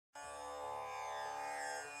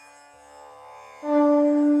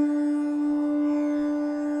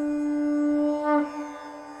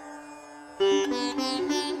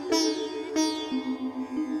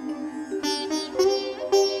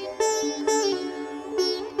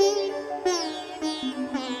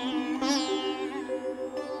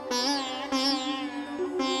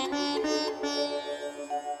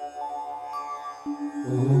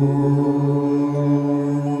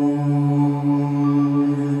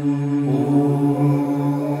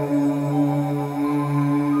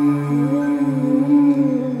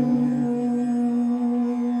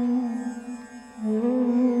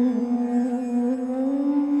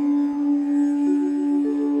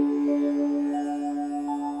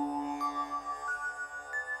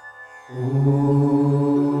You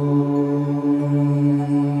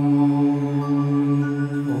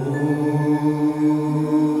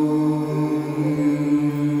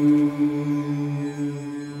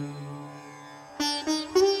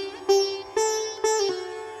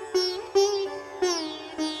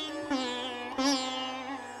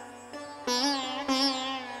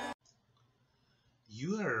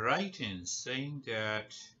are right in saying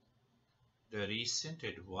that the recent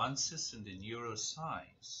advances in the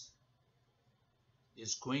neuroscience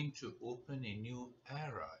is going to open a new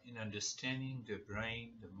era in understanding the brain,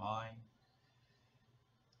 the mind,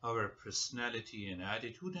 our personality and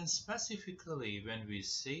attitude, and specifically when we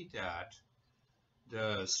say that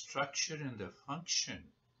the structure and the function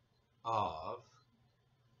of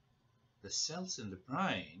the cells in the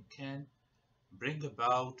brain can bring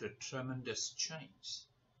about a tremendous change.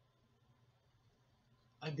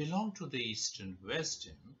 I belong to the Eastern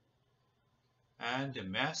wisdom, and the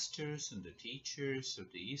masters and the teachers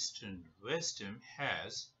of the Eastern wisdom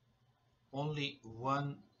has only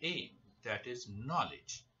one aim, that is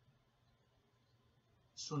knowledge.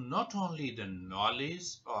 So not only the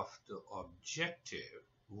knowledge of the objective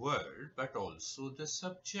world, but also the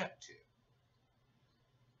subjective.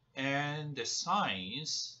 And the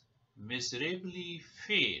science miserably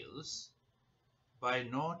fails by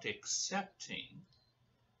not accepting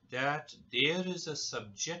that there is a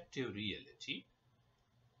subjective reality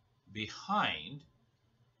behind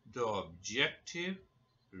the objective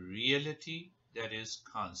reality that is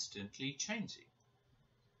constantly changing.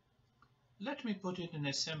 Let me put it in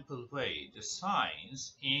a simple way. The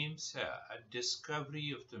science aims at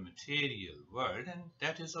discovery of the material world, and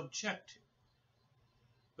that is objective.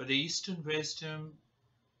 But the Eastern wisdom,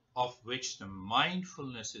 of which the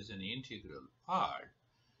mindfulness is an integral part,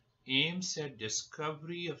 aims at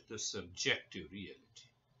discovery of the subjective reality.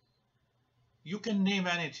 You can name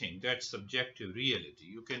anything that's subjective reality.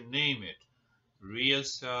 You can name it real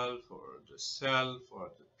self or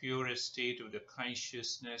the purest state of the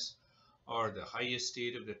consciousness or the highest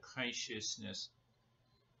state of the consciousness,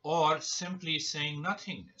 or simply saying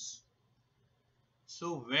nothingness.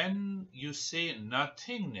 So when you say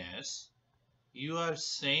nothingness, you are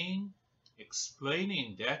saying,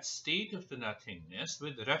 explaining that state of the nothingness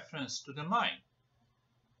with reference to the mind.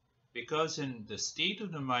 Because in the state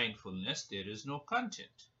of the mindfulness, there is no content.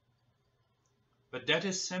 But that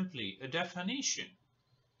is simply a definition.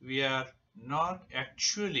 We are not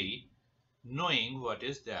actually knowing what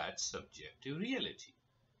is that subjective reality.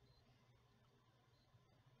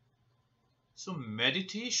 So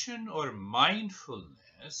meditation or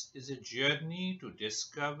mindfulness is a journey to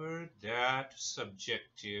discover that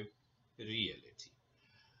subjective reality.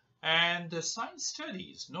 And the science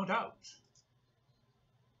studies, no doubt,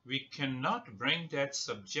 we cannot bring that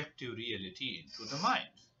subjective reality into the mind.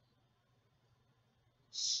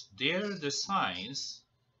 There the science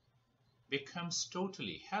becomes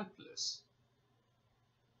totally helpless.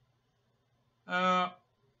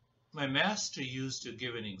 My master used to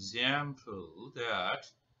give an example that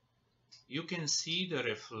you can see the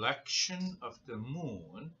reflection of the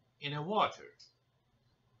moon in a water,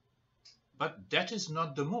 but that is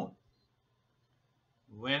not the moon.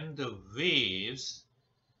 When the waves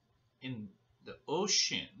in the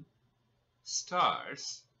ocean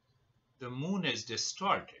starts, the moon is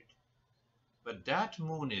distorted, but that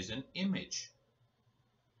moon is an image,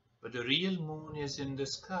 but the real moon is in the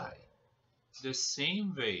sky. The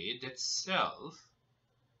same way that self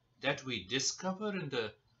that we discover in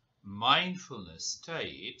the mindfulness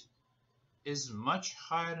state is much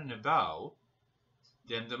higher and above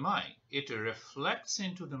than the mind. It reflects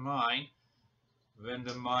into the mind when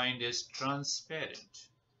the mind is transparent.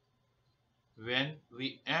 When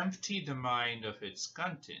we empty the mind of its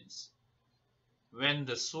contents, when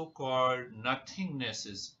the so-called nothingness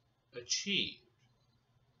is achieved.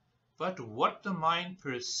 But what the mind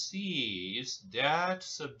perceives, that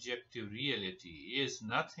subjective reality, is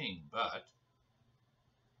nothing but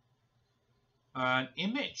an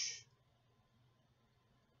image.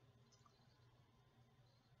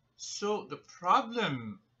 So the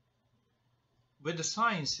problem with the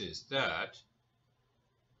science is that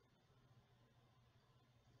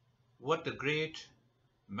what the great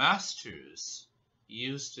masters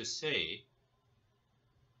used to say,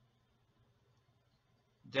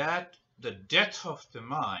 that the death of the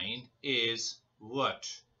mind is what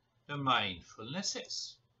the mindfulness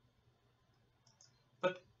is.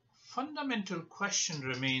 But fundamental question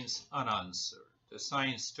remains unanswered. The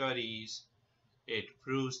science studies, it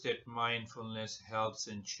proves that mindfulness helps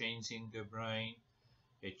in changing the brain.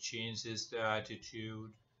 It changes the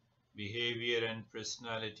attitude, behavior, and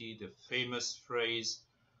personality. The famous phrase,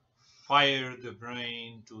 fire the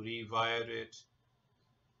brain, to rewire it.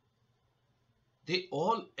 They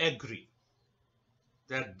all agree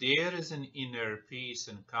that there is an inner peace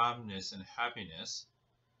and calmness and happiness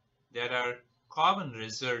that are common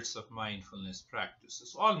results of mindfulness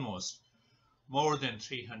practices. Almost more than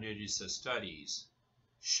 300 research studies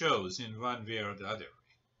shows in one way or the other.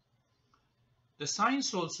 The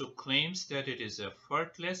science also claims that it is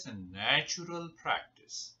effortless and natural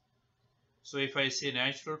practice. So if I say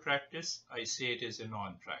natural practice, I say it is a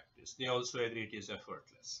non-practice. They also agree it is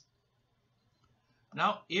effortless.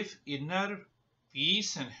 Now, if inner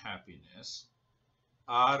peace and happiness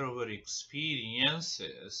are our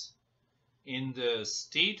experiences in the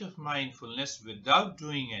state of mindfulness without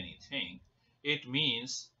doing anything, it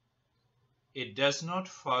means it does not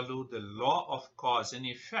follow the law of cause and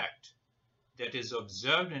effect that is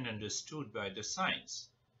observed and understood by the science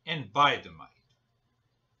and by the mind.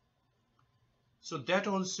 So that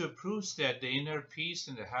also proves that the inner peace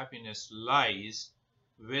and the happiness lies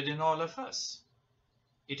within all of us.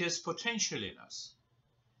 It is potential in us.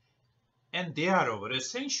 And they are our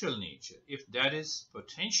essential nature. If that is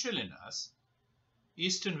potential in us,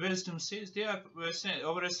 Eastern wisdom says they are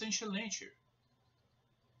our essential nature.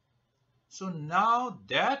 So now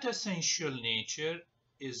that essential nature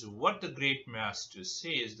is what the great master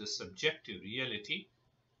says the subjective reality.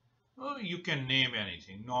 Oh, you can name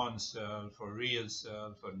anything, non-self or real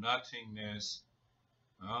self or nothingness,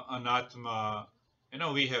 anatma.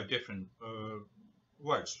 We have different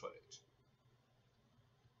words for it.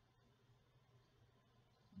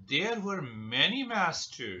 There were many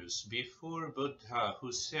masters before Buddha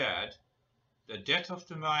who said the death of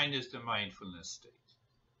the mind is the mindfulness state.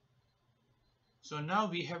 So now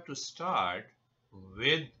we have to start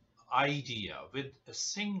with a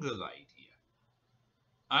single idea.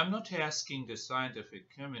 I'm not asking the scientific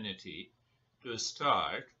community to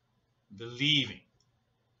start believing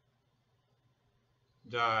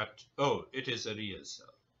that, oh, it is a real self.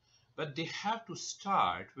 But they have to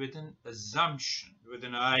start with an assumption, with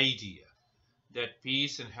an idea that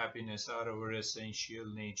peace and happiness are our essential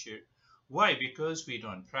nature. Why? Because we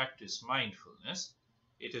don't practice mindfulness.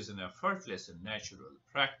 It is an effortless and natural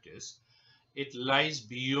practice. It lies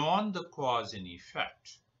beyond the cause and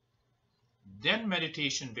effect. Then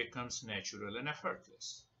meditation becomes natural and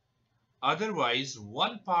effortless. Otherwise,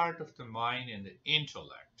 one part of the mind and the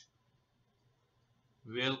intellect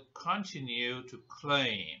will continue to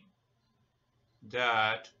claim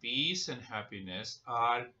that peace and happiness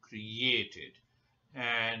are created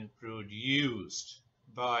and produced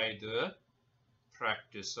by the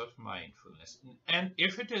practice of mindfulness. And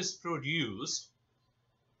if it is produced,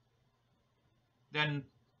 then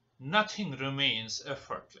nothing remains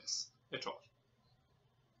effortless at all.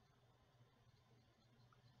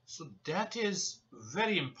 So that is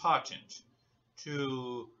very important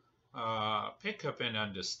to pick up and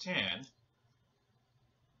understand.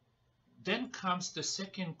 Then comes the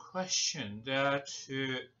second question that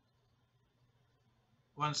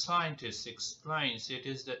one scientist explains. It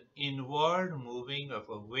is the inward moving of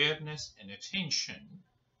awareness and attention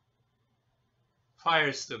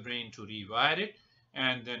fires the brain to rewire it,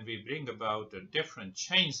 and then we bring about the different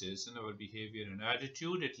changes in our behavior and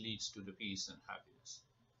attitude. It leads to the peace and happiness.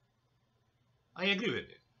 I agree with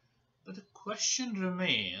it. But the question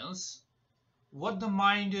remains what the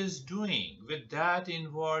mind is doing with that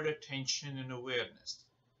inward attention and awareness.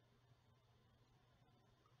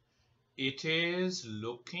 It is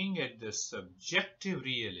looking at the subjective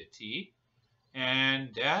reality,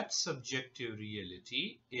 and that subjective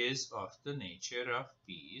reality is of the nature of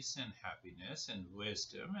peace and happiness and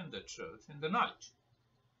wisdom and the truth and the knowledge.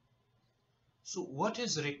 So what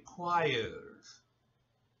is required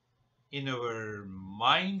in our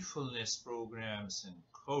mindfulness programs and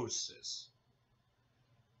courses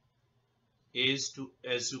is to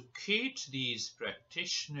educate these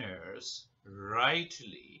practitioners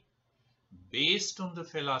rightly based on the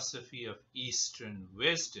philosophy of Eastern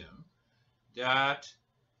wisdom that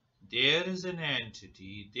there is an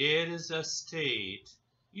entity, there is a state.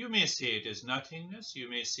 You may say it is nothingness, you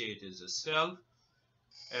may say it is a self,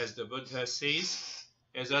 as the Buddha says,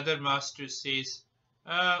 as other masters says,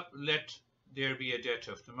 let there be a death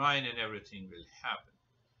of the mind and everything will happen.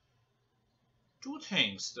 Two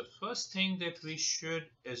things. The first thing that we should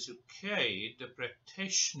educate the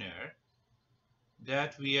practitioner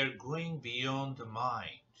that we are going beyond the mind.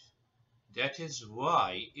 That is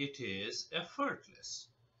why it is effortless.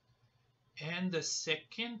 And the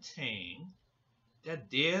second thing, that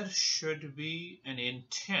there should be an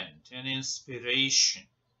intent, an inspiration,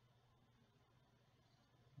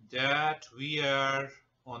 that we are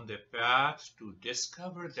on the path to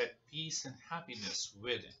discover that peace and happiness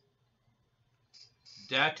within.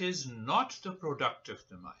 That is not the product of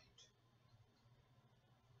the mind.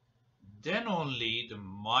 Then only the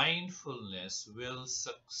mindfulness will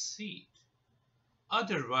succeed.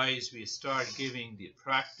 Otherwise, we start giving the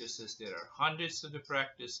practices. There are hundreds of the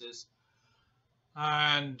practices,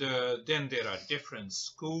 and then there are different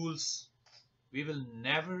schools. We will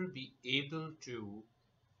never be able to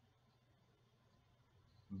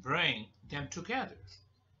bring them together.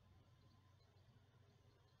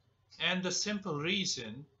 And the simple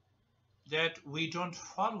reason that we don't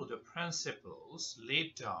follow the principles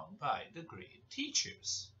laid down by the great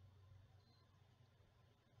teachers.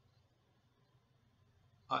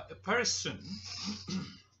 A person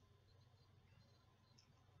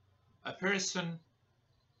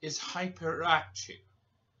is hyperactive.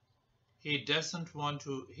 He doesn't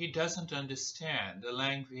understand the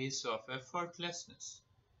language of effortlessness.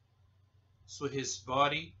 So his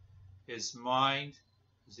body, his mind,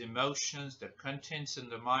 his emotions, the contents in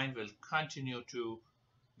the mind will continue to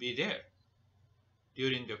be there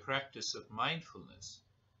during the practice of mindfulness.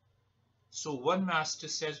 So one master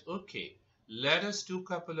says, okay, let us do a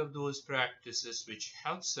couple of those practices which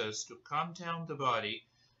helps us to calm down the body,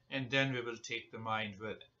 and then we will take the mind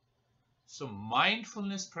with it. So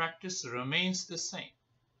mindfulness practice remains the same.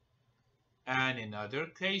 And in other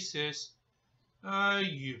cases,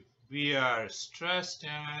 we are stressed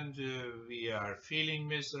and we are feeling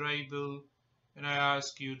miserable, and I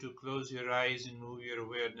ask you to close your eyes and move your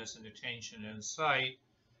awareness and attention inside.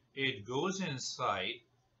 It goes inside.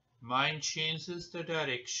 Mind changes the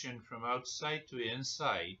direction from outside to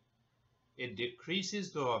inside. It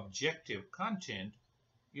decreases the objective content.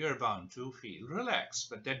 You're bound to feel relaxed,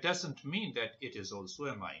 but that doesn't mean that it is also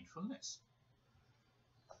a mindfulness.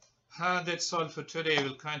 That's all for today.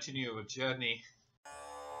 We'll continue our journey.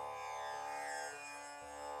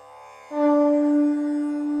 Oh.